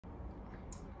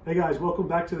Hey guys, welcome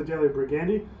back to the Daily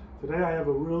Brigandy. Today I have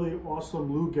a really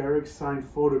awesome Lou Gehrig signed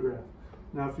photograph.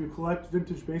 Now if you collect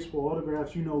vintage baseball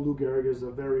autographs, you know Lou Gehrig is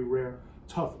a very rare,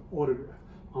 tough autograph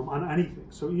on anything.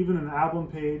 So even an album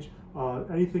page,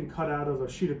 anything cut out of a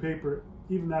sheet of paper,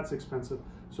 even that's expensive.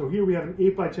 So here we have an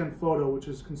 8x10 photo, which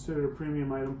is considered a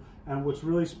premium item. And what's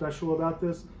really special about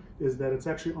this is that it's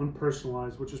actually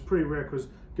unpersonalized, which is pretty rare because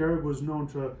Gehrig was known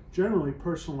to generally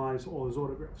personalize all his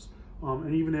autographs.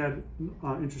 And even add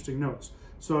interesting notes.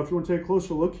 So if you want to take a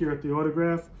closer look here at the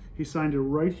autograph, he signed it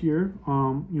right here,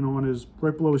 on his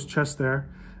right below his chest there,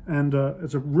 and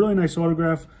it's a really nice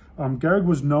autograph. Gehrig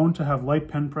was known to have light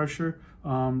pen pressure,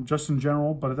 just in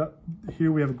general, but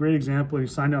here we have a great example. He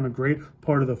signed on a great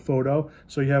part of the photo,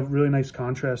 so you have really nice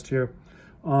contrast here.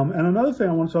 And another thing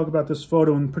I want to talk about this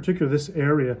photo, in particular this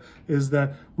area, is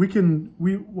that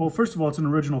well, first of all, it's an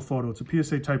original photo. It's a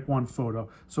PSA Type 1 photo.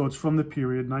 So it's from the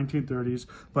period, 1930s.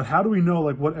 But how do we know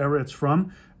like what era it's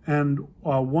from? And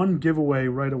one giveaway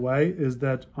right away is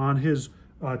that on his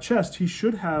chest, he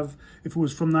should have, if it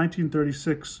was from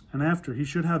 1936 and after, he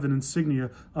should have an insignia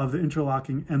of the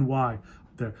interlocking NY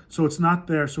there. So it's not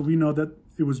there, so we know that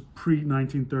it was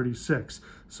pre-1936.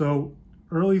 So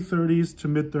early 30s to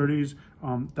mid 30s,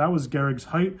 that was Gehrig's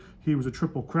height. He was a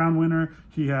Triple Crown winner.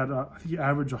 He had, I think he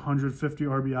averaged 150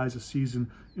 RBIs a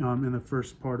season in the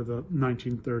first part of the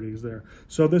 1930s there.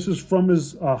 So this is from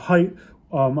his height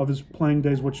of his playing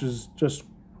days, which is just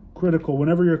critical.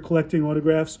 Whenever you're collecting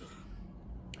autographs,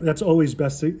 that's always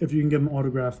best if you can get an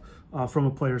autograph from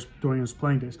a player during his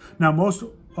playing days. Now, most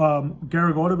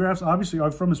Gehrig autographs, obviously,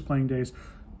 are from his playing days.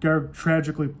 Gehrig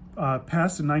tragically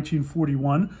passed in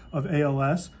 1941 of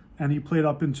ALS, and he played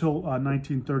up until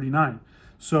 1939.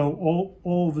 So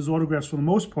all of his autographs, for the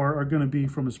most part, are going to be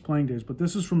from his playing days. But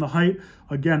this is from the height.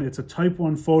 Again, it's a Type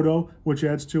 1 photo, which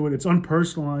adds to it. It's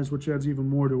unpersonalized, which adds even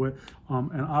more to it.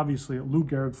 And obviously, Lou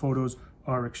Gehrig photos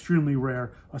are extremely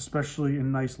rare, especially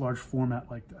in nice large format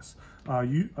like this.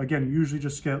 You usually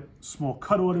just get small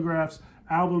cut autographs,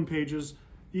 album pages.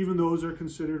 Even those are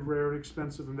considered rare and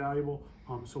expensive and valuable.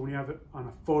 So when you have it on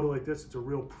a photo like this, it's a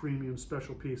real premium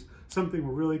special piece. Something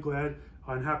we're really glad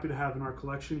and happy to have in our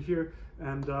collection here.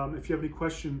 And if you have any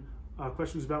questions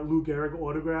about Lou Gehrig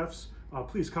autographs,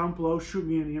 please comment below, shoot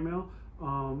me an email.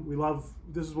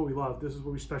 This is what we love. This is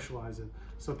what we specialize in.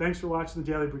 So thanks for watching the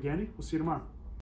Daily Brigandy. We'll see you tomorrow.